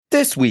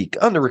This week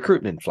on the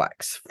Recruitment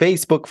Flex,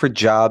 Facebook for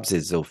Jobs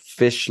is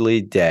officially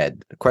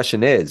dead. The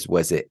question is,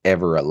 was it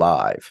ever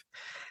alive?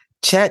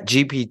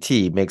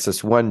 ChatGPT makes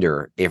us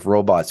wonder if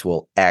robots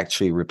will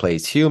actually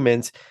replace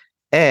humans.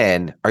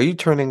 And are you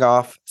turning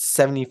off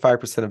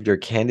 75% of your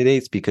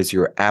candidates because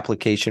your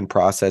application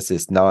process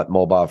is not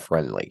mobile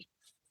friendly?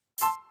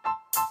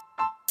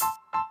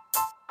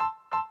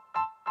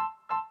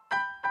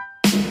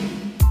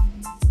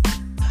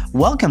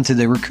 Welcome to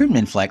the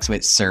Recruitment Flex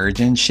with Serge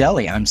and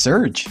Shelly. I'm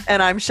Serge.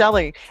 And I'm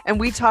Shelly. And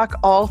we talk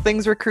all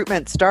things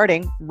recruitment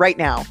starting right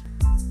now.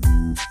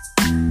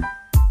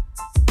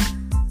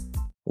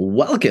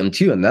 Welcome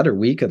to another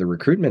week of the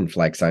Recruitment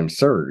Flex. I'm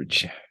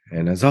Serge.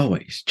 And as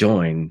always,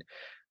 joined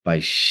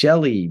by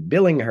Shelly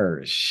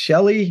Billinghurst.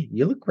 Shelly,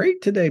 you look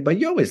great today, but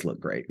you always look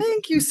great.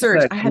 Thank you,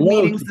 Serge. I had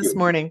meetings this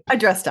morning. I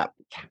dressed up.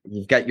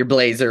 You've got your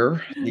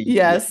blazer.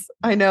 Yes,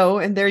 I know.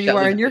 And there you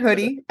are in your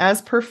hoodie,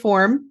 as per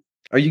form.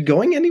 Are you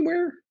going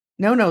anywhere?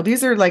 No.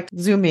 These are like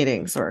Zoom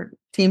meetings or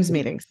Teams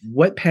meetings.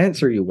 What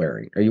pants are you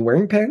wearing? Are you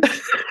wearing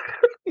pants?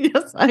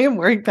 Yes, I am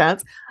wearing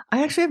pants.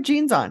 I actually have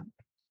jeans on.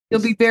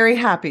 You'll be very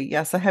happy.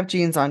 Yes, I have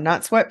jeans on.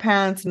 Not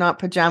sweatpants, not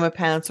pajama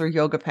pants or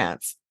yoga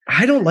pants.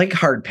 I don't like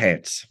hard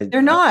pants.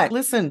 They're not.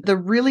 Listen, the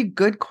really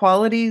good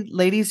quality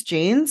ladies'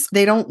 jeans,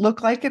 they don't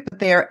look like it, but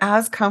they are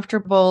as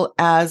comfortable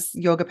as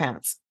yoga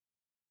pants.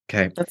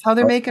 Okay. That's how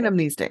they're making them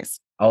these days.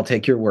 I'll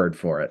take your word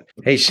for it.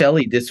 Hey,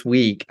 Shelly, this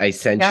week I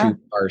sent you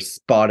our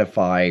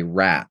Spotify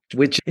Wrapped,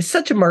 which is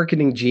such a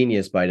marketing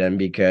genius by them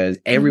because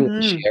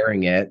everyone's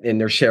sharing it and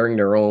they're sharing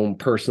their own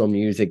personal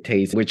music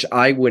taste, which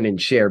I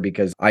wouldn't share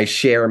because I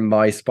share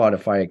my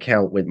Spotify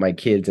account with my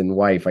kids and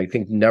wife. I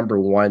think number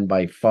one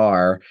by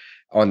far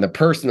on the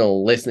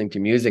personal listening to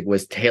music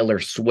was Taylor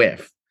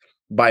Swift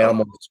by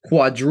almost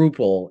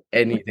quadruple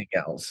anything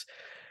else.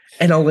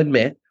 And I'll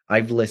admit,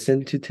 I've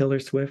listened to Taylor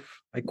Swift.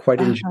 I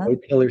quite enjoy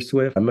Taylor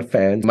Swift. I'm a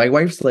fan. My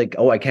wife's like,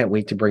 oh, I can't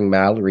wait to bring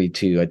Mallory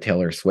to a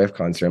Taylor Swift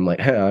concert. I'm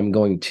like, I'm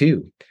going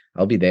too.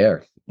 I'll be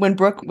there. When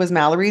Brooke was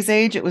Mallory's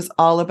age, it was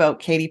all about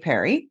Katy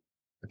Perry.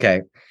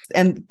 Okay.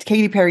 And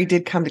Katy Perry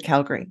did come to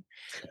Calgary.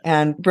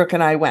 And Brooke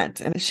and I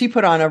went. And she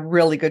put on a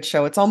really good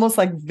show. It's almost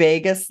like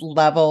Vegas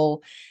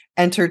level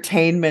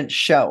entertainment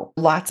show.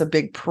 Lots of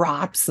big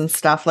props and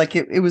stuff. Like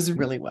it was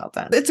really well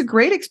done. It's a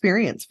great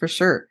experience for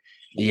sure.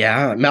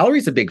 Yeah.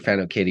 Mallory's a big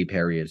fan of Katy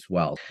Perry as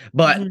well.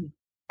 But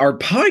our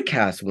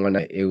podcast one,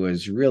 it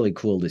was really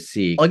cool to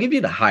see. I'll give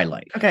you the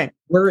highlight. Okay.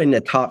 We're in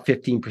the top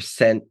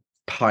 15%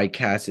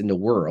 podcast in the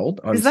world.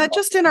 Is that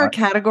just in our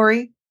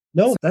category?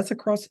 No, that's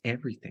across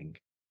everything.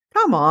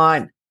 Come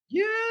on.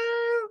 Yeah.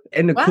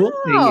 And the cool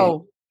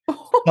thing is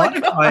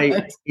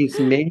Spotify is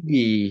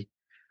maybe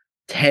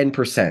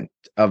 10%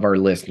 of our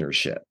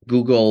listenership.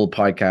 Google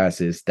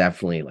Podcasts is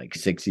definitely like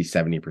 60,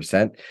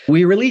 70%.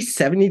 We released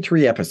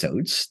 73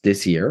 episodes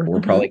this year. We're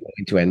probably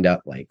going to end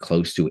up like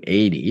close to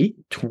 80,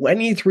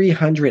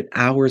 2,300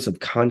 hours of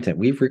content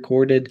we've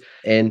recorded.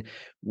 And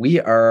we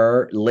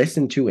are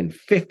listened to in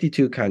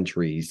 52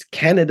 countries,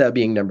 Canada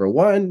being number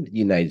one,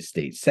 United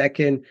States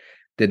second,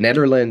 the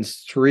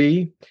Netherlands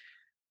 3,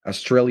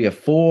 Australia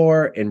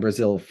 4, and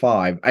Brazil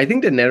 5. I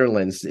think the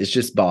Netherlands is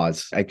just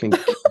Boz. I think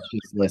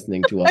she's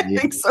listening to all I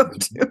think so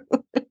too.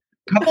 A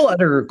couple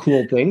other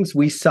cool things.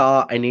 We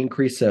saw an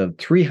increase of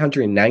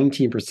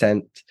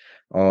 319%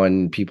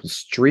 on people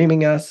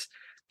streaming us,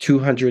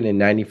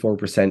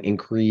 294%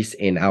 increase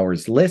in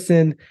hours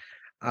listened,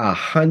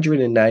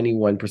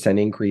 191%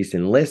 increase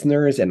in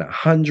listeners, and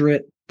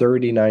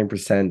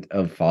 139%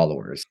 of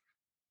followers.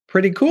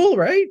 Pretty cool,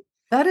 right?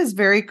 That is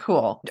very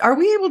cool. Are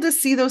we able to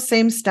see those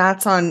same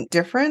stats on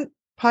different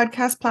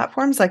podcast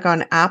platforms, like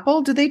on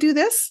Apple? Do they do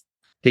this?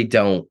 They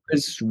don't.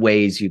 There's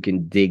ways you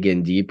can dig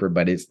in deeper,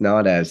 but it's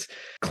not as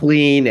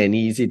clean and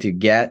easy to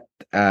get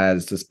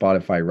as the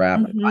Spotify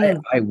Wrapped.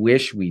 I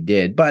wish we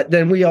did. But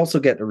then we also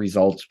get the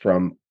results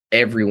from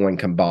everyone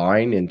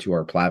combined into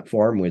our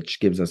platform, which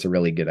gives us a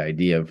really good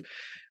idea of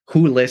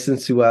who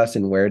listens to us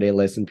and where they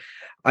listen.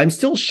 I'm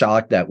still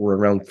shocked that we're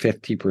around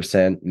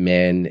 50%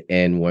 men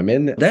and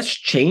women. That's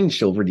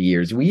changed over the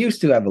years. We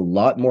used to have a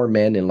lot more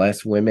men and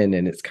less women,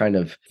 and it's kind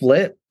of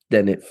flipped.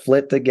 Then it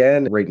flipped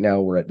again. Right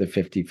now, we're at the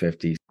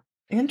 50-50.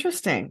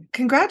 Interesting.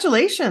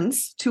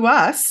 Congratulations to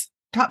us.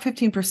 Top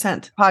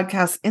 15%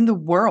 podcasts in the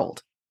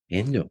world.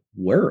 In the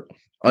world.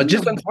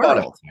 Just on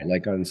Spotify,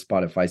 like on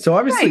Spotify. So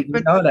obviously,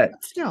 but not at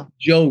still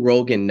Joe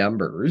Rogan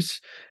numbers,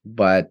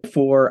 but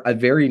for a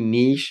very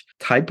niche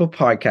type of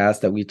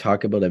podcast that we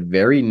talk about a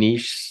very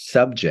niche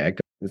subject,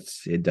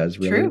 it does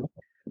really well.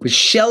 With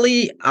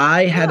Shelly,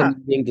 I had a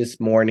meeting this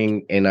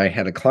morning and I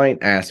had a client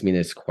ask me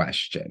this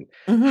question.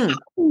 How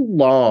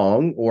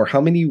long or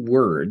how many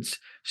words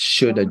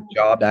should a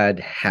job ad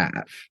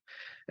have?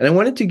 And I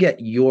wanted to get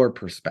your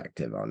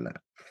perspective on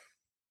that.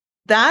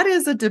 That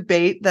is a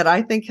debate that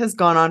I think has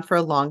gone on for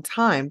a long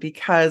time,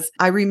 because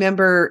I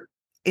remember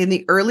in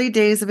the early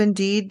days of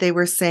Indeed, they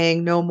were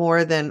saying no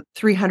more than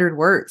 300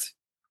 words.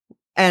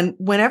 And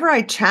whenever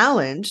I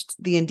challenged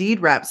the Indeed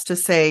reps to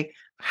say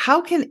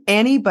How can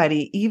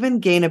anybody even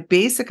gain a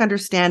basic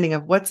understanding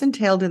of what's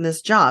entailed in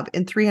this job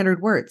in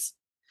 300 words?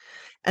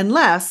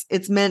 Unless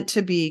it's meant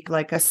to be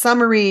like a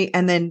summary,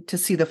 and then to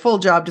see the full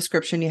job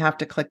description, you have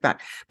to click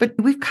back. But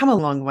we've come a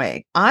long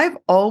way. I've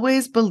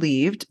always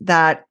believed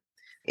that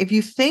if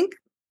you think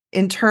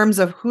in terms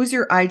of who's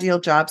your ideal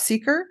job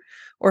seeker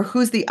or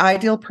who's the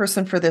ideal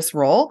person for this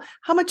role,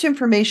 how much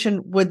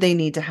information would they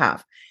need to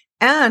have?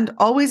 And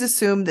always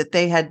assume that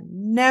they had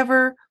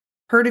never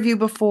heard of you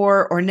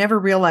before or never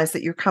realized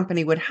that your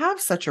company would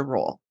have such a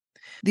role.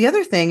 The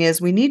other thing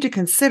is we need to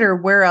consider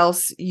where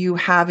else you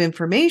have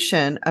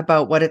information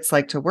about what it's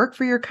like to work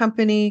for your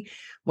company,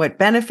 what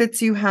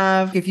benefits you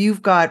have. If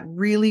you've got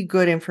really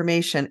good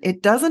information,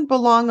 it doesn't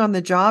belong on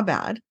the job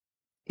ad.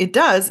 It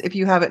does if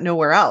you have it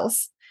nowhere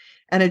else.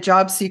 And a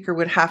job seeker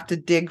would have to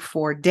dig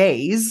for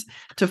days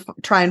to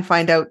try and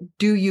find out,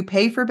 do you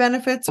pay for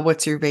benefits?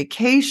 What's your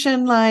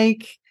vacation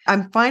like?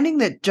 I'm finding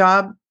that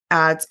job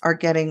ads are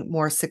getting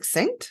more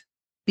succinct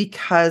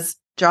because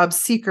job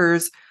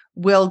seekers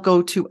will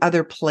go to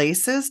other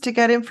places to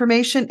get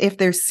information if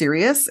they're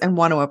serious and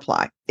want to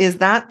apply. Is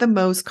that the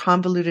most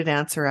convoluted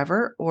answer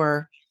ever?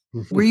 Or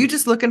were you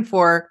just looking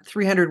for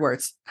 300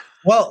 words?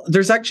 Well,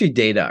 there's actually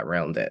data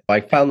around it.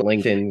 I found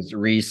LinkedIn's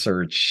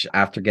research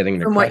after getting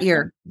the From what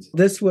year?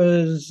 This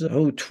was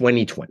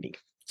 2020.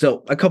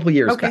 So a couple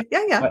years back.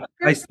 Yeah.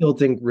 I still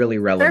think really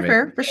relevant.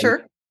 Fair, for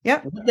sure.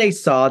 Yeah. What they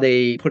saw,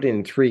 they put it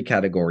in 3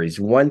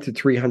 categories: 1 to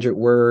 300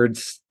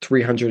 words,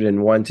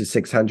 301 to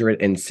 600,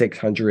 and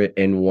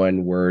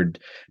 601 word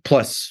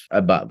plus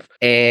above.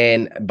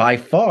 And by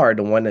far,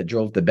 the one that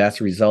drove the best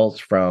results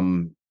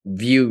from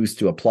views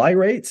to apply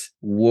rates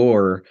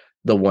were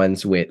the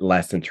ones with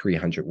less than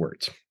 300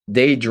 words.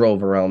 They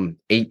drove around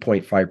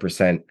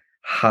 8.5%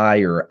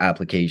 higher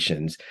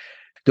applications.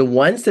 The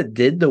ones that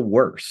did the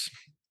worst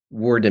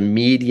were the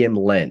medium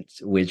length,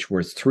 which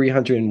was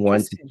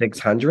 301 to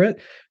 600,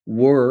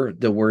 were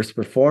the worst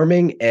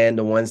performing, and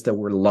the ones that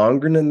were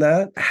longer than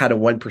that had a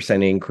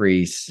 1%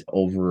 increase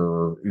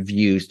over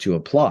views to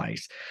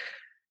applies.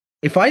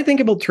 If I think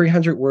about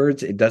 300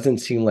 words, it doesn't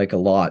seem like a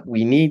lot.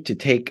 We need to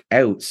take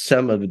out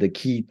some of the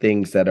key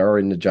things that are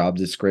in the job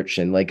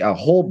description, like a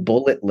whole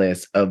bullet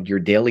list of your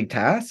daily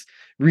tasks.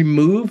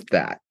 Remove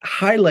that,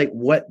 highlight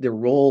what the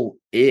role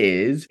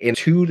is in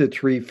 2 to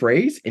 3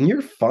 phrases, and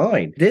you're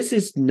fine. This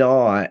is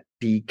not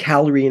the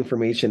calorie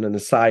information on the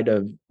side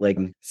of like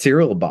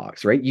cereal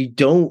box, right? You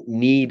don't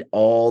need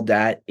all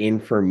that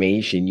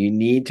information. You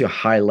need to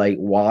highlight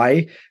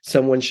why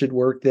someone should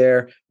work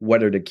there,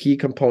 what are the key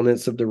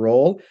components of the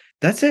role.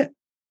 That's it.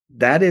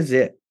 That is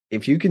it.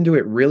 If you can do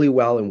it really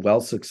well and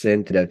well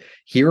succinct, that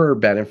here are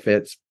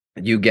benefits.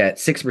 You get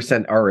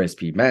 6%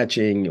 RSP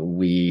matching.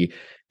 We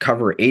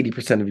cover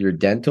 80% of your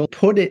dental.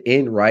 Put it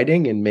in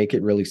writing and make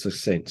it really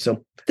succinct.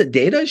 So the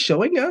data is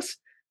showing us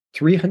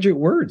 300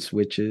 words,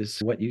 which is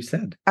what you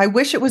said. I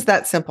wish it was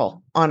that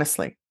simple,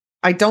 honestly.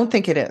 I don't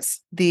think it is.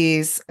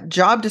 These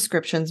job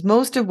descriptions,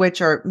 most of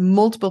which are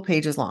multiple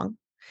pages long,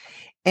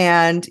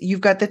 and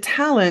you've got the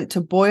talent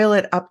to boil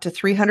it up to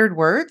 300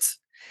 words,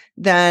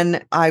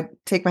 then I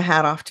take my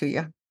hat off to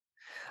you.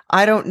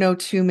 I don't know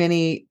too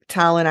many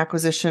talent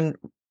acquisition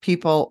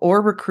people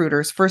or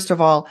recruiters, first of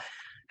all,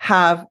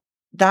 have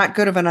that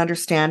good of an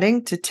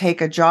understanding to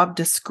take a job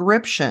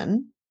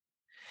description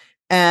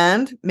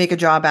and make a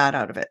job ad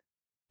out of it.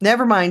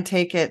 Never mind,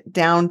 take it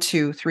down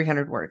to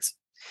 300 words.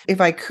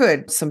 If I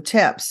could, some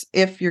tips,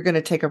 if you're going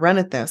to take a run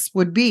at this,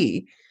 would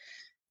be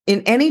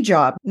in any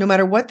job, no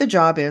matter what the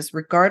job is,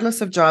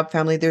 regardless of job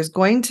family, there's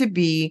going to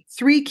be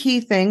 3 key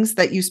things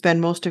that you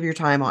spend most of your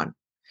time on.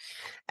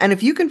 And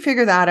if you can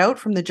figure that out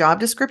from the job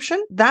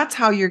description, that's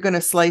how you're going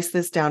to slice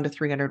this down to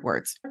 300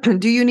 words.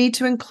 Do you need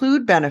to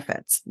include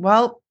benefits?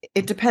 Well,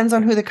 it depends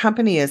on who the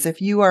company is.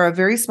 If you are a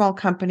very small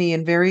company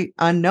and very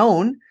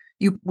unknown,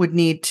 you would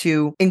need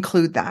to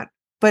include that.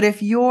 But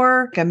if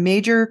you're a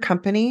major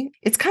company,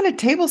 it's kind of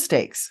table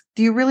stakes.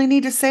 Do you really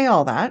need to say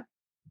all that?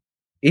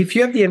 If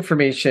you have the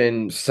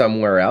information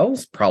somewhere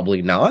else,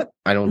 probably not.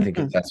 I don't think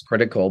that's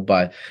critical,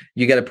 but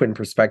you got to put in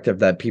perspective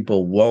that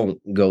people won't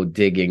go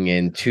digging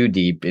in too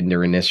deep in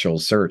their initial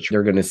search.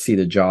 They're going to see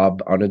the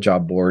job on a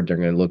job board. They're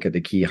going to look at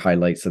the key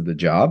highlights of the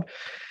job.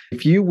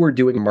 If you were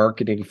doing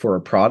marketing for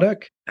a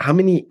product, how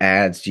many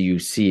ads do you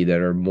see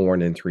that are more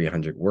than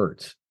 300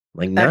 words?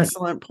 Like none.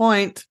 Excellent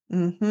point.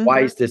 Mm-hmm. Why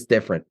is this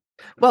different?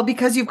 Well,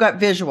 because you've got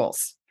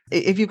visuals.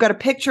 If you've got a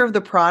picture of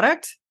the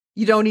product,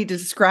 you don't need to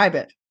describe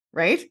it,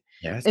 right?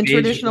 Yes, in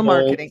traditional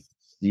marketing.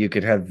 You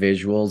could have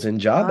visuals in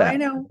job ads. I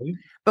know.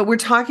 But we're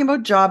talking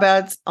about job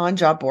ads on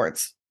job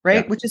boards,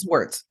 right? Yeah. Which is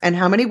words. And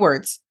how many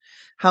words?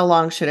 How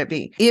long should it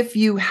be? If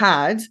you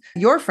had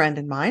your friend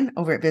in mind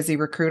over at Busy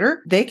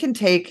Recruiter, they can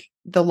take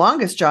the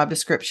longest job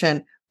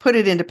description, put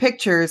it into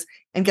pictures,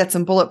 and get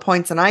some bullet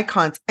points and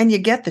icons, and you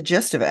get the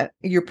gist of it.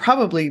 You're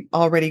probably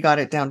already got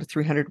it down to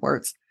 300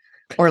 words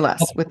or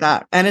less with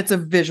that. And it's a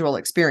visual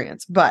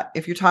experience. But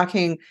if you're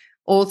talking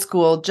old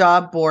school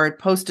job board,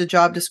 post a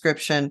job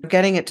description,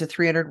 getting it to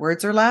 300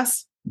 words or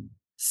less,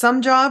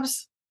 some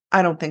jobs,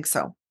 I don't think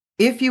so.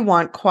 if you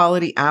want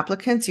quality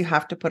applicants, you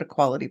have to put a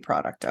quality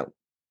product out.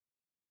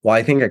 Well,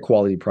 I think a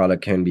quality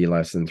product can be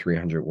less than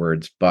 300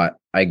 words, but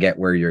I get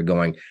where you're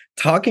going.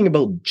 Talking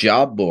about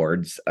job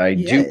boards, I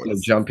do want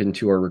to jump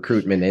into our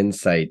recruitment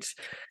insights.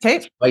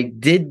 Okay. I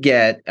did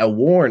get a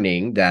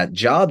warning that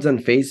jobs on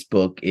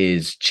Facebook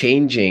is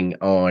changing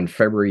on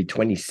February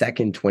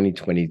 22nd,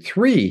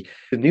 2023.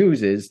 The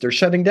news is they're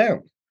shutting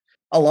down.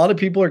 A lot of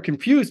people are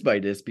confused by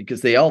this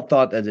because they all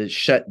thought that it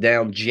shut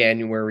down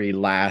January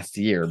last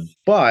year,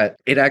 but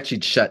it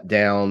actually shut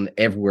down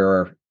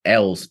everywhere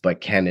else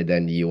but Canada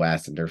and the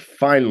US, and they're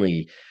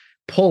finally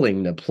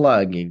pulling the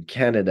plug in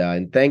Canada.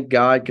 And thank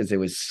God, because it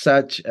was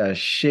such a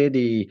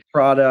shitty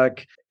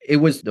product. It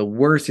was the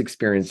worst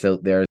experience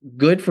out there.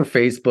 Good for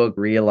Facebook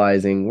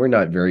realizing we're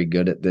not very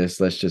good at this.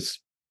 Let's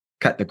just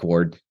cut the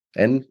cord.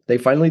 And they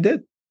finally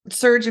did.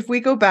 Serge, if we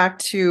go back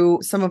to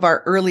some of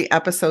our early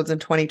episodes in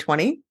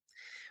 2020,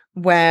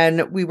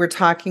 when we were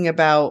talking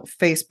about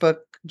Facebook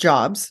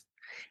jobs,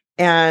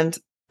 and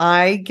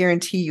I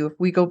guarantee you, if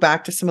we go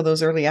back to some of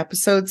those early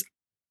episodes,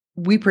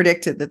 we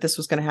predicted that this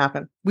was going to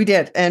happen. We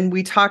did. And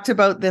we talked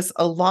about this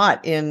a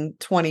lot in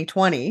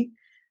 2020.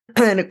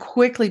 And it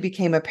quickly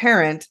became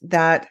apparent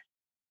that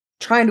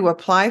trying to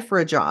apply for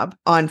a job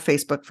on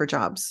Facebook for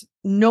jobs,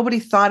 nobody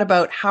thought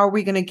about how are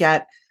we going to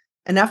get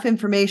enough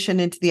information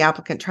into the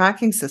applicant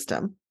tracking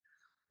system?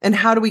 And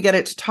how do we get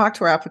it to talk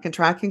to our applicant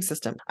tracking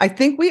system? I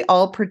think we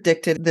all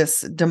predicted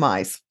this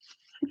demise.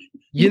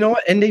 You know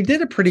what? And they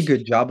did a pretty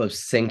good job of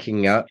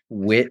syncing up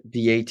with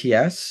the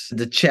ATS.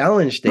 The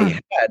challenge they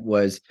had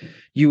was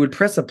you would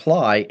press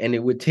apply and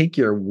it would take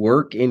your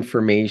work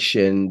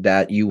information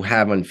that you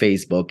have on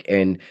Facebook,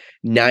 and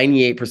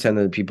 98%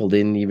 of the people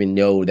didn't even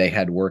know they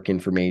had work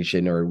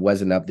information or it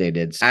wasn't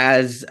updated.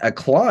 As a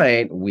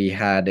client, we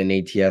had an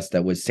ATS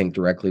that was synced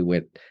directly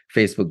with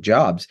Facebook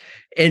jobs.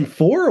 And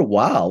for a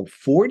while,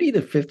 40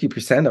 to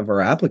 50% of our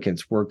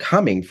applicants were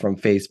coming from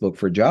Facebook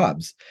for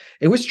jobs.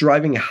 It was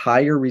driving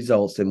higher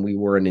results than we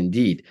were in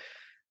Indeed.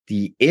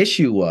 The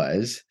issue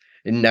was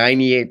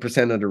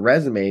 98% of the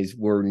resumes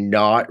were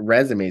not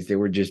resumes. They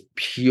were just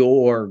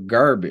pure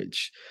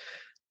garbage.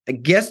 I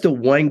guess the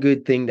one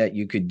good thing that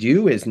you could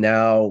do is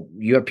now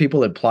you have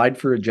people applied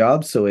for a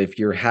job. So if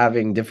you're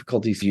having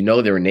difficulties, you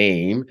know their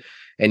name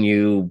and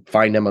you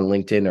find them on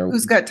LinkedIn or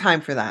who's got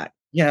time for that?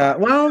 Yeah,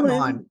 well, come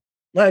on.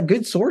 A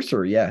good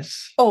sourcer,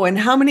 yes. Oh, and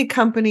how many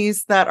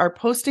companies that are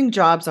posting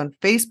jobs on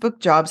Facebook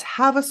jobs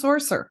have a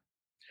sourcer?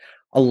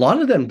 A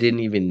lot of them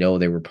didn't even know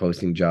they were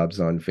posting jobs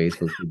on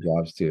Facebook for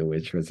jobs too,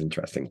 which was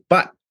interesting.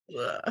 But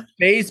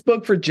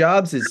Facebook for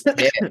jobs is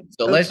dead.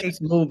 So let's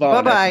just move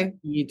on. Bye-bye.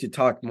 We need to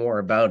talk more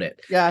about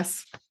it.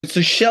 Yes. So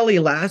Shelly,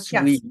 last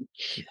week,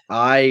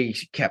 I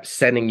kept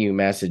sending you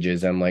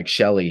messages. I'm like,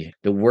 Shelly,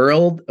 the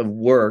world of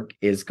work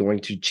is going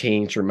to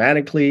change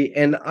dramatically.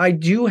 And I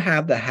do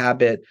have the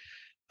habit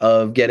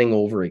of getting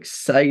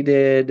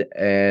overexcited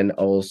and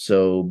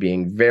also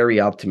being very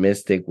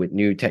optimistic with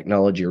new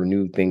technology or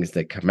new things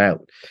that come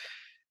out.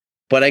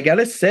 But I got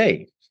to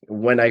say,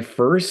 when I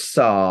first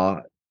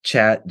saw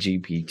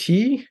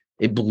ChatGPT,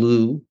 it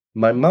blew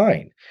my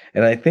mind.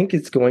 And I think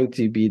it's going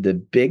to be the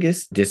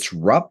biggest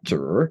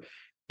disruptor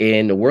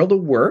in the world of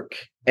work.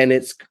 And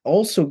it's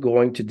also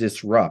going to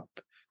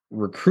disrupt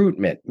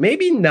recruitment,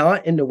 maybe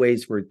not in the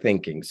ways we're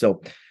thinking.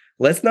 So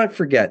let's not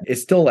forget,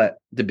 it's still at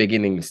the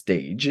beginning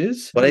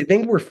stages, but I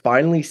think we're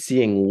finally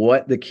seeing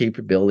what the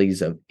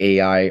capabilities of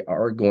AI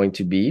are going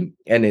to be,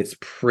 and it's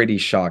pretty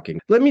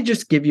shocking. Let me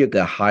just give you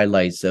the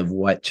highlights of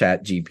what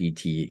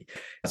ChatGPT.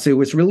 So it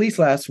was released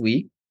last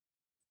week.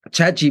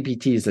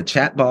 ChatGPT is a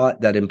chatbot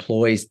that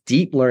employs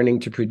deep learning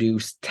to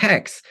produce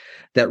text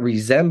that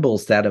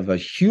resembles that of a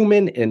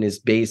human and is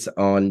based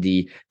on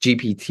the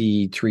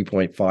GPT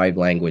 3.5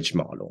 language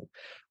model.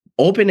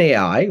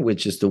 OpenAI,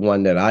 which is the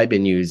one that I've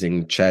been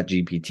using,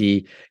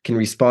 ChatGPT, can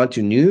respond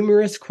to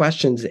numerous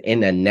questions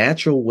in a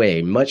natural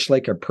way, much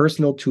like a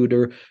personal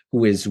tutor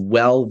who is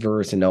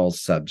well-versed in all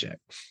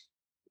subjects.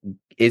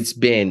 It's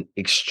been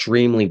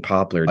extremely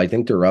popular. I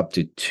think they're up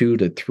to 2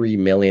 to 3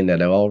 million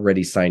that have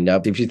already signed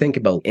up. If you think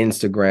about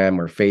Instagram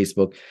or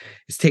Facebook,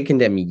 it's taken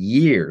them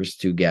years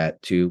to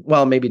get to,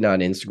 well, maybe not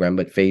Instagram,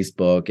 but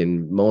Facebook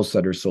and most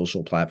other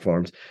social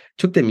platforms. It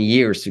took them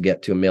years to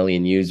get to 1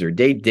 million users.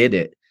 They did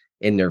it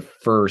in their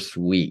first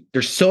week.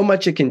 There's so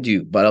much it can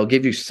do, but I'll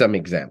give you some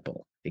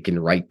example. It can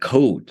write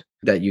code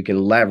that you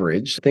can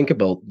leverage. Think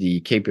about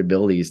the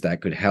capabilities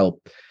that could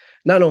help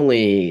not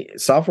only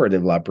software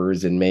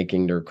developers in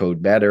making their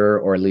code better,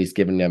 or at least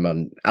giving them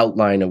an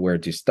outline of where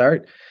to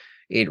start.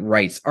 It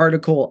writes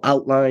article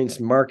outlines,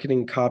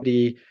 marketing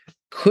copy,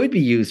 could be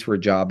used for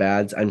job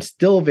ads. I'm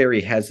still very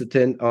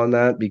hesitant on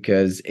that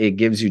because it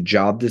gives you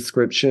job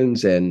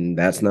descriptions and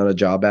that's not a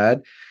job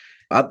ad.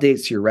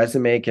 Updates your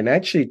resume, can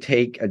actually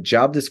take a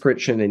job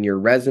description in your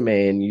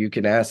resume and you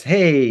can ask,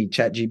 hey,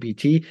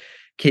 ChatGPT,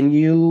 can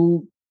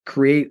you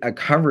create a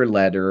cover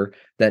letter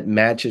that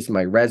matches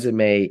my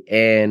resume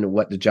and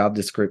what the job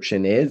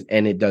description is?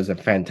 And it does a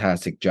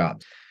fantastic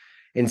job.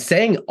 In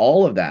saying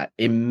all of that,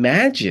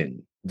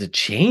 imagine the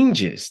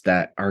changes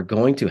that are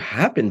going to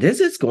happen. This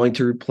is going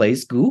to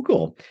replace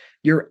Google.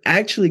 You're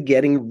actually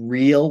getting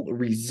real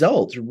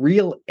results,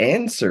 real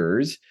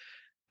answers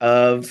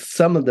of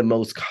some of the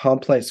most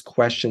complex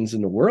questions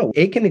in the world.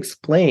 It can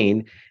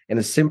explain in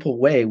a simple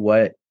way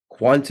what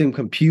quantum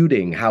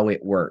computing, how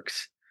it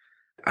works.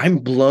 I'm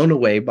blown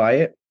away by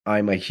it.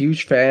 I'm a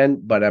huge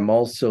fan, but I'm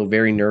also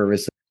very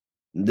nervous.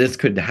 This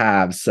could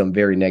have some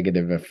very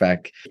negative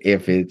effect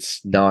if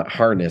it's not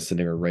harnessed in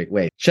the right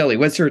way. Shelley,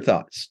 what's your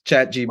thoughts?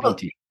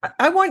 ChatGPT. Well,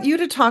 I want you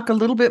to talk a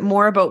little bit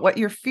more about what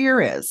your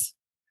fear is,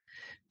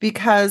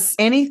 because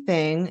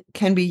anything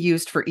can be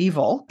used for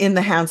evil in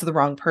the hands of the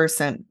wrong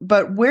person.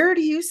 But where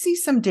do you see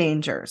some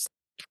dangers?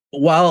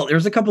 Well,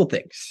 there's a couple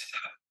things.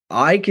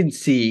 I can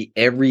see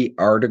every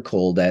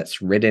article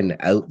that's written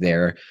out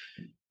there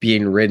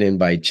being written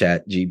by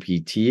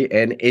ChatGPT,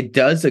 and it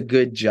does a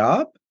good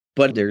job,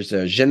 but there's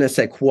a je ne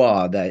sais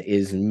quoi that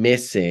is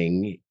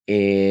missing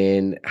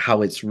in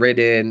how it's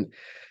written.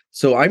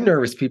 So I'm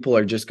nervous people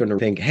are just going to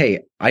think, hey,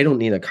 I don't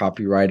need a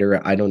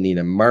copywriter. I don't need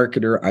a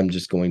marketer. I'm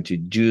just going to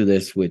do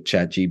this with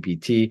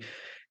ChatGPT.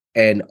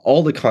 And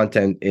all the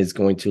content is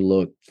going to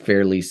look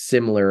fairly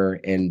similar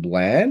and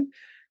bland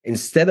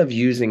instead of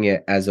using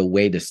it as a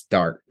way to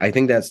start. I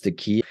think that's the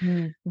key.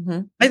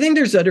 Mm-hmm. I think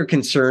there's other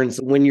concerns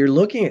when you're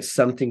looking at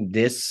something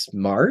this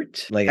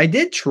smart. Like I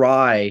did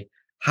try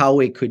how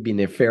it could be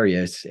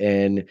nefarious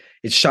and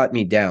it shot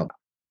me down.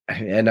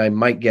 And I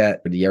might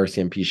get the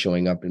RCMP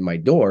showing up in my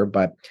door,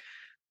 but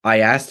I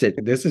asked it,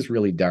 this is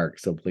really dark,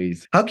 so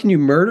please, how can you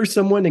murder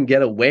someone and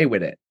get away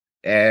with it?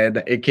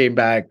 And it came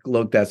back,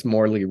 look, that's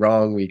morally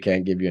wrong. We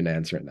can't give you an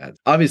answer on that.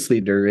 Obviously,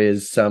 there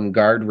is some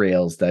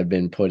guardrails that have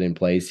been put in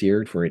place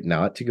here for it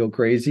not to go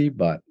crazy,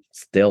 but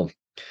still,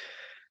 I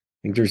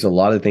think there's a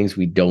lot of things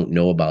we don't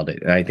know about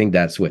it. And I think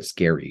that's what's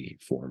scary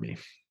for me.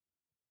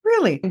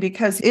 Really?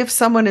 Because if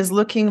someone is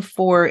looking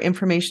for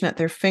information at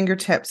their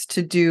fingertips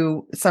to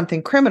do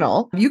something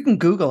criminal, you can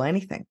Google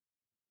anything.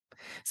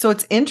 So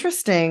it's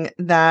interesting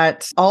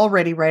that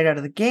already right out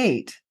of the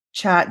gate,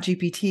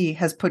 ChatGPT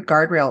has put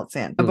guardrails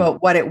in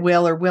about what it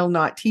will or will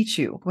not teach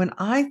you. When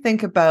I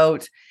think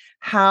about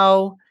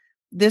how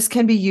this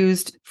can be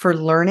used for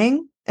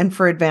learning and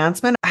for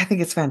advancement, I think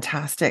it's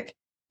fantastic.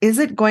 Is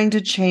it going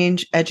to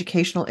change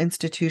educational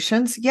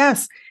institutions?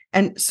 Yes.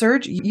 And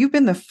Serge, you've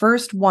been the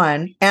first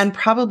one and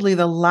probably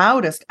the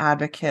loudest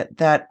advocate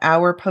that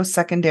our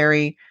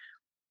post-secondary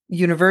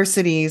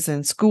universities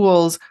and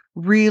schools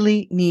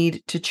really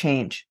need to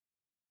change.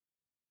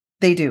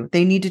 They do.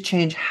 They need to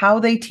change how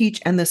they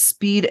teach and the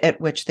speed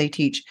at which they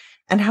teach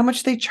and how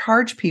much they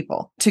charge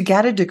people to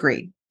get a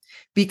degree.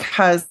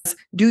 Because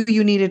do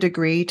you need a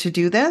degree to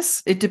do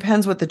this? It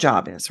depends what the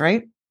job is,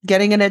 right?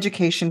 Getting an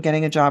education,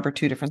 getting a job are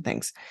two different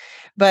things.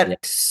 But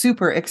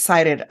super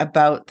excited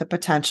about the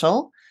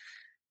potential,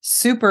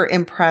 super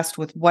impressed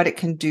with what it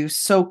can do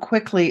so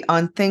quickly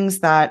on things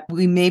that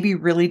we maybe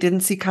really didn't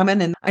see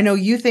coming. And I know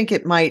you think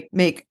it might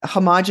make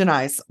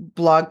homogenize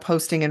blog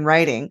posting and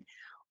writing,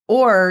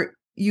 or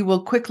you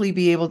will quickly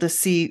be able to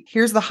see,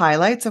 here's the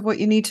highlights of what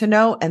you need to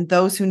know. And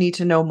those who need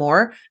to know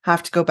more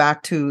have to go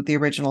back to the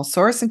original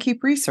source and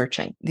keep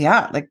researching.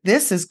 Yeah, like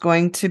this is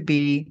going to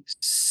be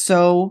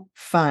so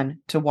fun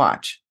to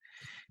watch,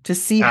 to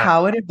see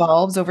how it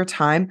evolves over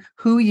time,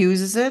 who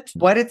uses it,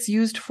 what it's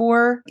used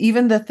for,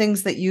 even the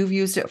things that you've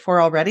used it for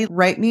already.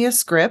 Write me a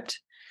script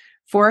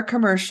for a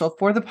commercial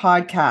for the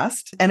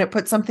podcast, and it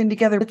puts something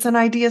together. It's an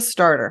idea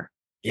starter.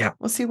 Yeah.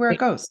 We'll see where it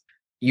goes.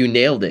 You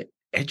nailed it.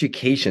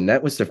 Education.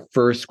 That was the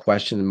first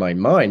question in my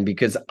mind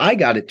because I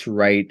got it to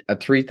write a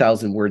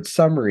 3,000 word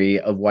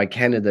summary of why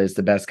Canada is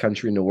the best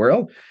country in the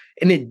world.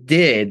 And it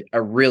did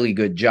a really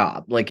good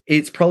job. Like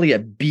it's probably a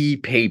B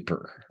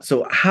paper.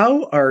 So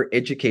how are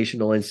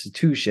educational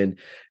institutions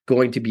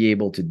going to be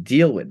able to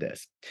deal with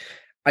this?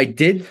 I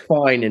did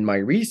find in my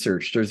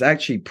research, there's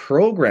actually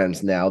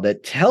programs now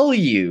that tell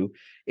you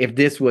if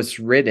this was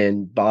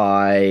written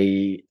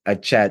by a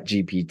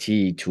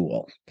ChatGPT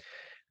tool.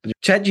 But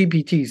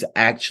ChatGPT is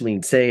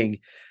actually saying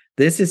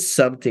this is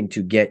something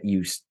to get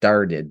you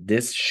started.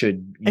 This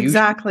should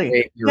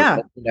create your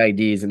own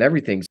ideas and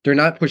everything. They're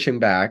not pushing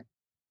back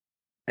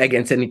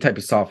against any type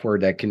of software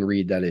that can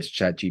read that is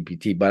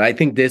ChatGPT. But I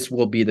think this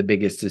will be the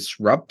biggest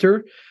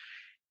disruptor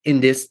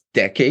in this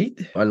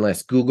decade,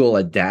 unless Google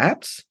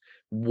adapts.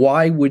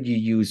 Why would you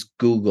use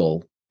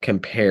Google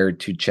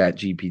compared to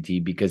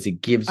ChatGPT? Because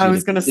it gives you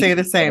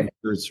the same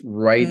answers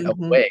right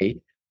away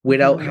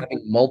without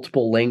having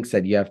multiple links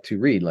that you have to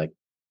read. Like,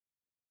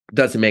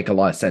 doesn't make a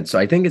lot of sense. So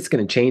I think it's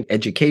going to change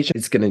education.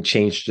 It's going to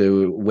change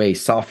the way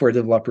software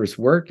developers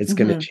work. It's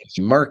going to change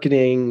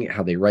marketing,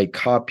 how they write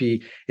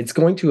copy. It's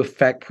going to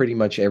affect pretty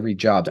much every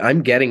job.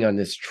 I'm getting on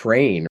this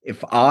train.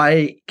 If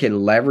I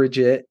can leverage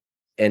it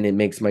and it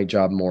makes my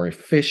job more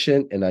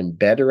efficient and I'm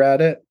better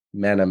at it,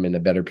 man, I'm in a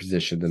better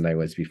position than I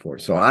was before.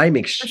 So I'm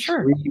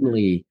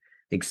extremely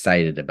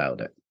excited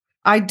about it.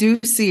 I do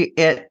see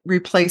it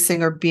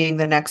replacing or being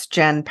the next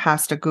gen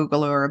past a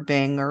Google or a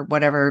Bing or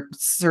whatever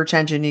search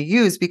engine you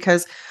use.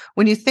 Because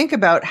when you think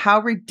about how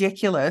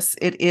ridiculous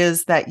it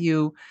is that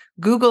you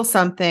Google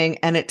something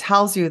and it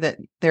tells you that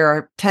there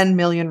are 10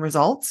 million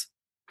results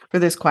for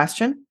this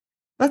question,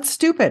 that's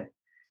stupid.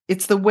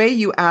 It's the way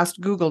you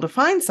asked Google to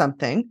find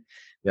something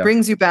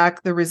brings you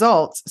back the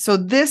results. So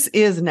this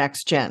is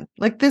next gen.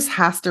 Like this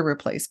has to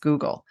replace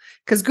Google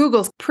because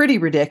Google's pretty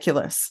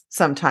ridiculous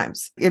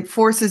sometimes. It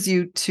forces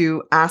you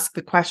to ask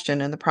the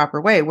question in the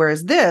proper way,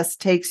 whereas this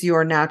takes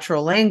your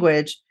natural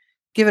language,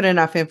 give it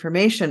enough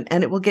information,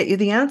 and it will get you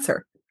the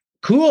answer.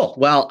 Cool.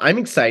 Well, I'm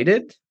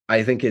excited.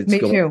 I think it's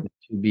going to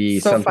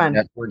be so something fun.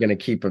 that we're going to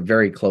keep a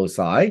very close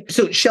eye.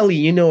 So, Shelley,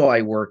 you know,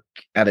 I work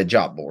at a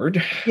job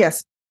board.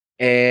 Yes.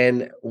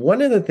 And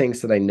one of the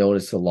things that I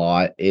notice a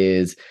lot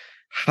is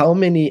how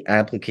many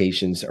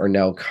applications are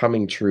now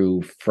coming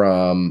through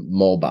from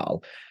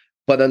mobile.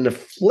 But on the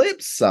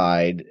flip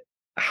side,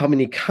 how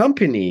many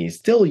companies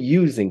still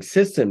using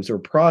systems or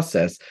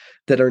process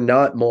that are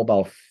not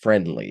mobile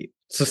friendly?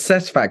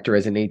 SuccessFactors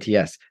as an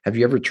ATS. Have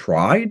you ever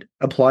tried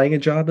applying a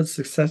job as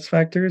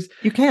SuccessFactors?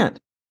 You can't.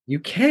 You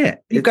can't.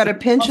 You've got to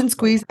pinch and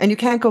squeeze and you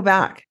can't go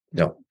back.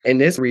 No. In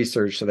this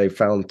research that I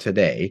found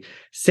today,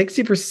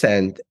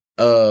 60%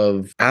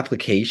 of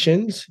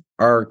applications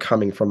are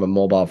coming from a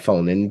mobile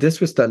phone. And this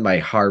was done by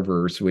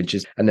Harvard, which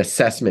is an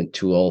assessment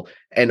tool.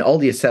 And all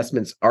the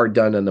assessments are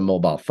done on the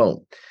mobile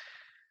phone.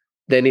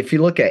 Then if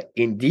you look at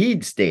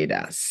Indeed's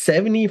data,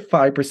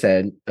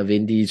 75% of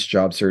Indeed's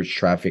job search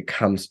traffic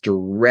comes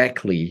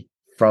directly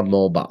from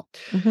mobile.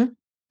 Mm-hmm.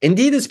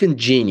 Indeed has been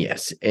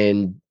genius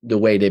in the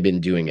way they've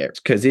been doing it.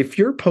 Because if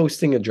you're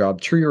posting a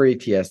job through your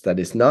ATS that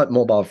is not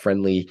mobile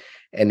friendly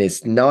and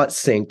is not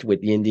synced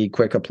with the Indeed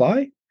Quick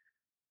Apply,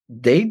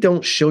 they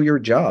don't show your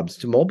jobs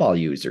to mobile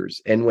users.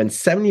 And when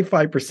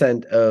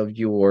 75% of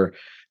your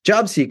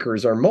job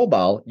seekers are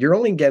mobile, you're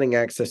only getting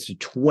access to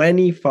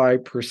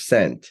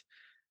 25%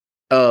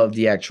 of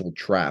the actual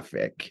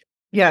traffic.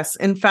 Yes.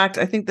 In fact,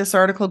 I think this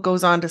article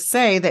goes on to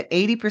say that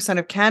 80%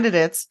 of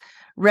candidates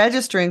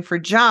registering for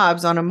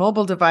jobs on a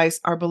mobile device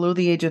are below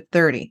the age of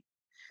 30.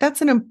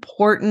 That's an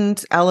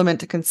important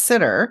element to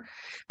consider.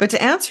 But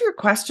to answer your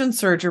question,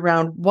 Serge,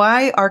 around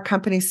why are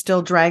companies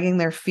still dragging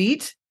their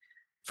feet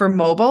for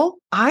mobile,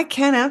 I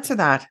can't answer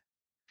that.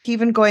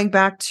 Even going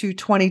back to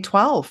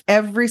 2012,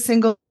 every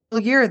single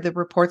year, the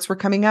reports were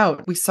coming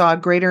out. We saw a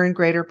greater and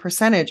greater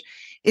percentage.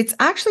 It's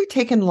actually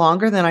taken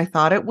longer than I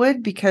thought it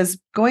would, because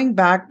going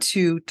back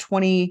to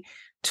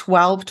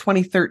 2012,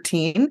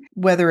 2013,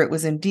 whether it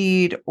was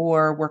Indeed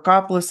or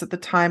Workopolis at the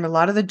time, a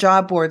lot of the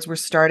job boards were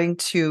starting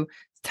to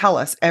tell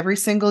us every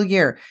single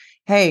year,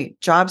 hey,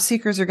 job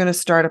seekers are going to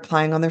start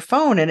applying on their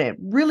phone. And it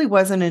really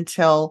wasn't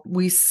until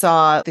we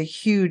saw the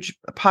huge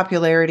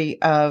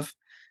popularity of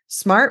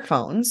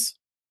smartphones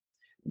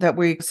that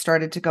we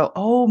started to go,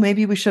 oh,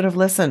 maybe we should have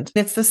listened.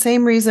 It's the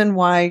same reason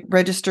why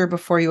register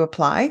before you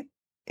apply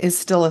is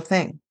still a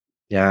thing.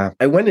 Yeah.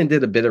 I went and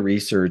did a bit of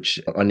research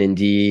on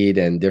Indeed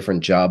and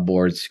different job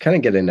boards to kind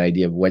of get an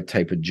idea of what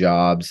type of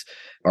jobs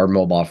are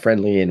mobile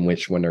friendly and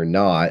which one are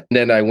not. And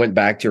then I went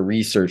back to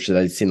research that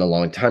I'd seen a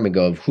long time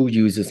ago of who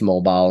uses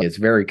mobile. It's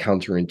very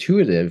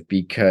counterintuitive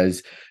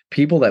because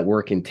people that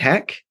work in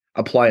tech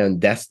apply on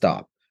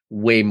desktop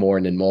way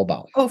more than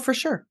mobile. Oh, for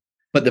sure.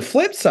 But the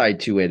flip side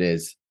to it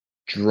is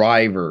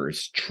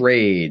drivers,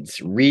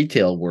 trades,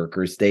 retail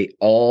workers, they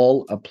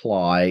all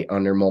apply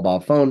on their mobile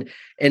phone.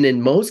 And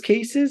in most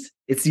cases,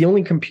 it's the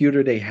only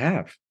computer they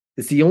have.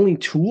 It's the only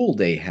tool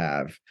they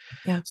have.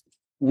 Yeah.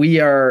 We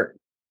are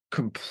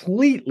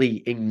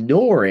completely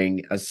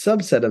ignoring a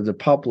subset of the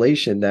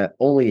population that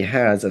only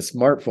has a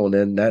smartphone,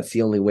 and that's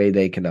the only way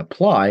they can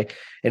apply.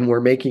 And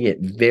we're making it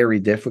very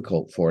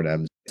difficult for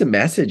them. The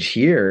message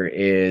here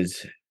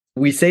is,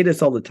 we say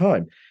this all the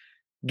time,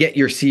 get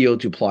your CEO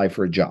to apply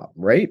for a job,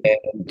 right?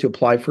 And to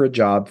apply for a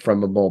job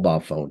from a mobile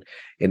phone.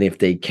 And if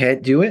they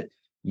can't do it,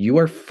 you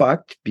are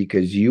fucked,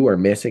 because you are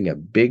missing a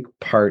big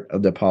part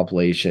of the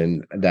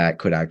population that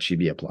could actually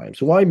be applying.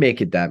 So why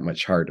make it that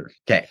much harder?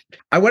 Okay.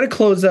 I want to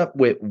close up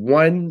with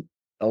one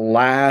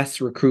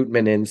last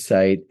recruitment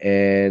insight.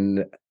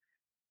 And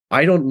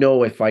I don't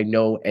know if I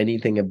know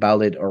anything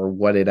about it or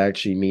what it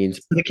actually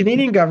means. The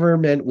Canadian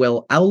government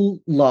will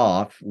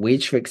outlaw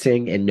wage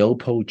fixing and no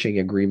poaching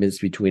agreements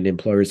between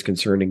employers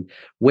concerning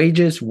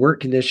wages,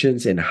 work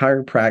conditions, and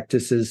hiring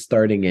practices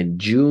starting in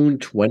June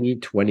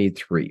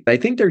 2023. I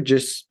think they're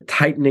just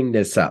tightening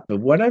this up. But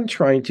what I'm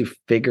trying to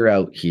figure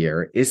out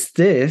here is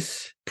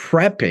this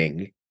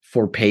prepping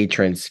for pay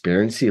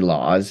transparency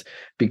laws,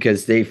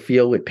 because they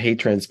feel with pay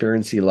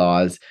transparency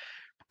laws,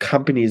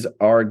 companies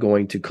are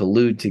going to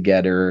collude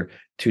together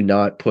to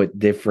not put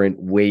different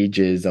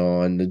wages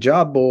on the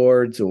job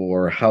boards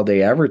or how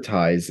they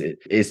advertise it.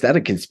 Is that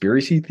a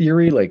conspiracy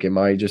theory? Like, am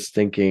I just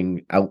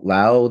thinking out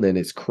loud and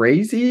it's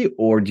crazy?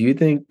 Or do you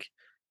think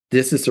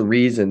this is a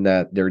reason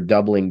that they're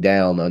doubling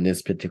down on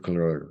this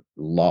particular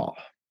law?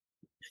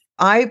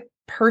 I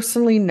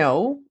personally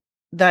know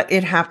that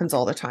it happens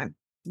all the time.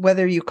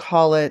 whether you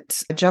call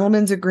it a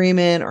gentleman's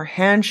agreement or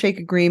handshake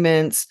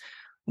agreements,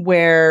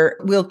 where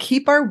we'll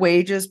keep our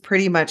wages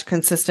pretty much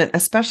consistent,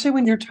 especially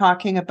when you're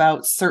talking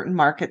about certain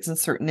markets and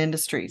certain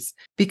industries,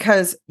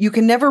 because you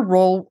can never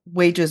roll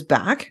wages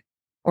back,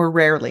 or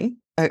rarely.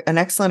 An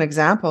excellent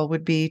example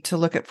would be to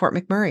look at Fort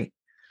McMurray.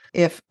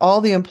 If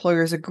all the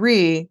employers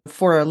agree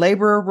for a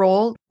laborer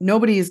role,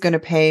 nobody is going to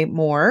pay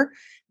more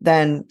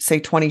than, say,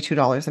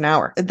 $22 an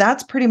hour.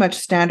 That's pretty much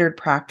standard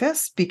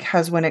practice,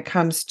 because when it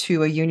comes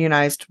to a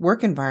unionized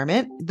work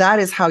environment, that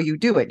is how you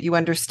do it. You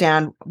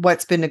understand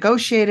what's been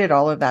negotiated.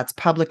 All of that's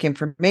public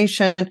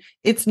information.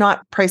 It's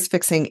not price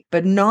fixing.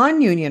 But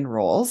non-union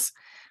roles,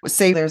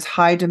 say there's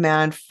high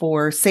demand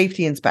for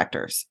safety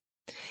inspectors,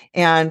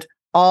 and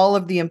all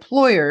of the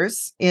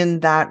employers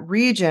in that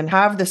region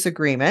have this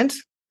agreement,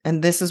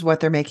 and this is what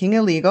they're making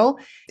illegal.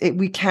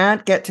 We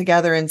can't get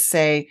together and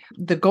say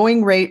the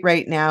going rate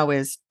right now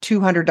is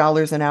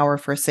 $200 an hour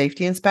for a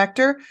safety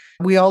inspector.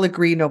 We all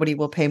agree nobody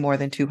will pay more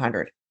than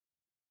 $200.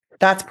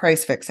 That's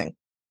price fixing.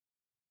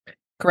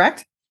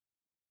 Correct?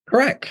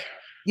 Correct.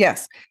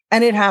 Yes.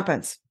 And it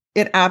happens.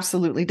 It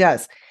absolutely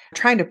does.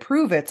 Trying to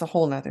prove it's a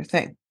whole nother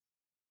thing.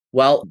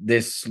 Well,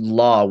 this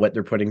law, what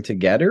they're putting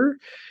together,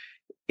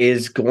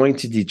 is going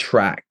to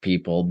detract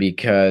people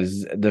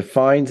because the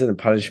fines and the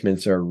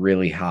punishments are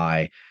really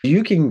high.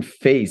 You can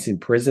face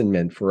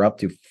imprisonment for up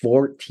to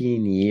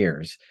 14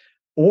 years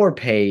or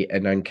pay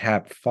an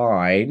uncapped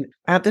fine.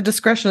 At the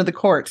discretion of the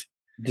court.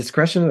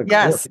 Discretion of the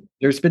yes. court.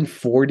 There's been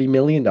 $40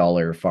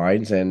 million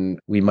fines, and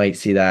we might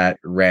see that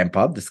ramp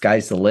up. The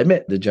sky's the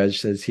limit, the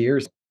judge says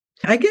here.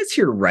 I guess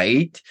you're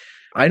right.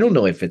 I don't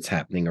know if it's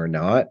happening or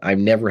not. I've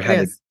never had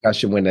a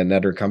discussion with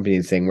another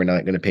company saying we're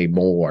not going to pay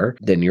more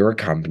than your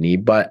company.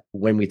 But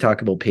when we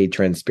talk about pay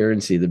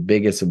transparency, the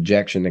biggest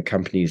objection that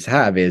companies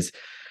have is,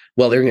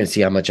 well, they're going to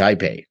see how much I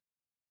pay.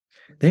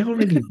 They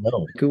already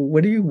know.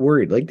 What are you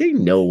worried? Like, they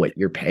know what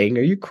you're paying.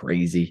 Are you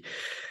crazy?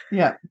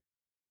 Yeah.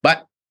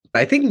 But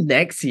I think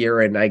next year,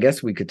 and I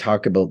guess we could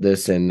talk about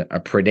this in a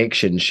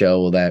prediction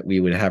show that we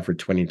would have for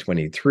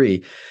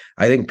 2023,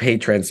 I think pay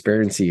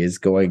transparency is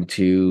going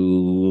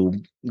to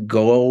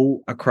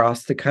go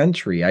across the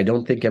country. I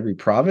don't think every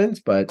province,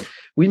 but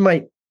we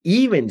might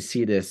even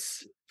see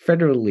this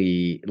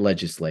federally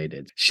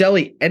legislated.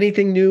 Shelley,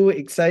 anything new,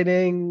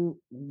 exciting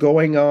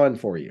going on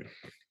for you?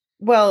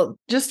 Well,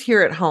 just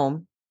here at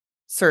home,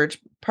 Serge,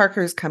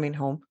 Parker's coming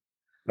home.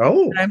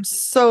 Oh, and I'm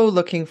so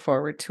looking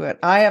forward to it.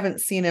 I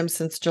haven't seen him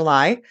since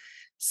July.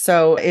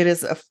 So it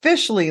is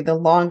officially the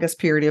longest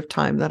period of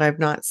time that I've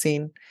not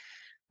seen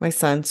my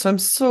son. So I'm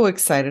so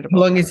excited about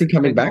How long is he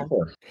coming back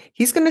for?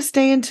 He's going to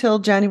stay until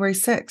January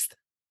 6th.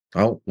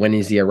 Oh, when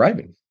is he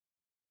arriving?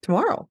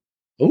 Tomorrow.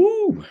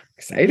 Ooh,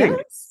 exciting.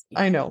 Yes,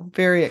 I know.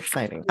 Very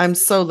exciting. I'm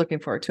so looking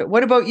forward to it.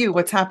 What about you?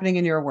 What's happening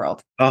in your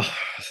world? Oh,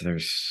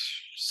 there's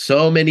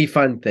so many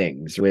fun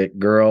things with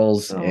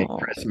girls and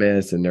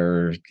Christmas, and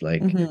they're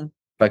like...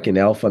 Fucking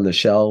Elf on the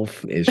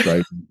Shelf is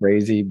driving me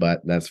crazy,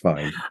 but that's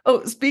fine.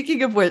 Oh,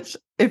 speaking of which,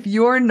 if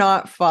you're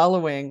not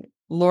following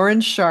Lauren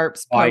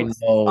Sharp's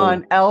post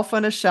on Elf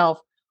on a Shelf,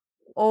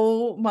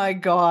 oh my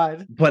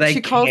God. But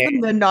she calls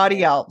them the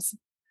naughty elves.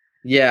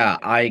 Yeah,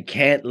 I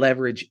can't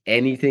leverage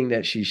anything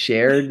that she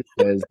shared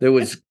because there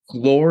was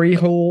glory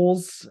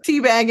holes.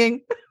 Teabagging.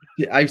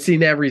 I've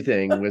seen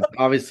everything.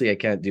 Obviously, I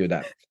can't do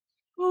that.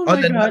 Oh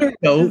on another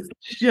note,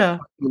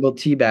 about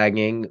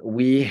teabagging,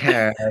 we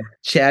have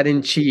Chad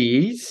and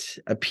Cheese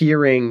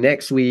appearing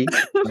next week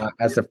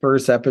as the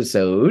first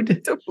episode. I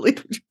don't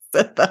believe you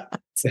said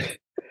that.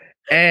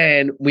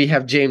 And we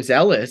have James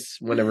Ellis,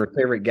 one of our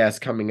favorite guests,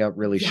 coming up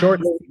really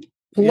shortly.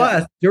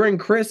 Plus, during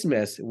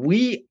Christmas,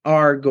 we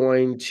are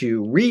going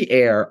to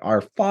re-air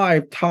our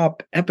 5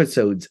 top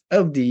episodes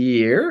of the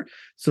year.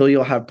 So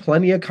you'll have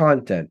plenty of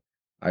content.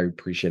 I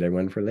appreciate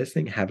everyone for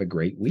listening. Have a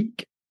great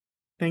week.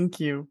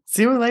 Thank you.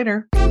 See you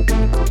later.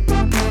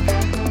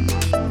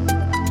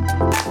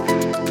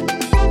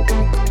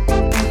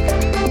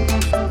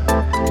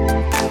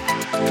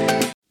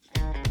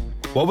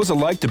 What was it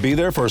like to be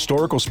there for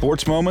historical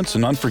sports moments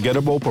and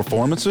unforgettable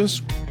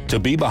performances? To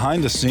be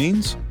behind the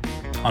scenes?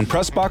 On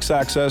Pressbox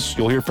Access,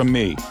 you'll hear from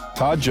me,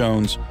 Todd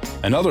Jones,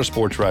 and other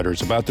sports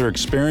writers about their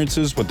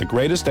experiences with the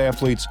greatest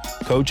athletes,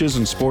 coaches,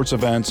 and sports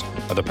events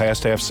of the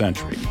past half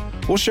century.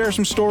 We'll share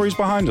some stories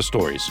behind the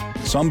stories,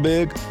 some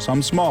big,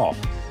 some small,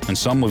 and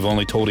some we've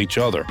only told each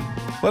other.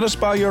 Let us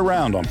buy you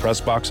around on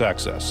Pressbox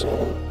Access.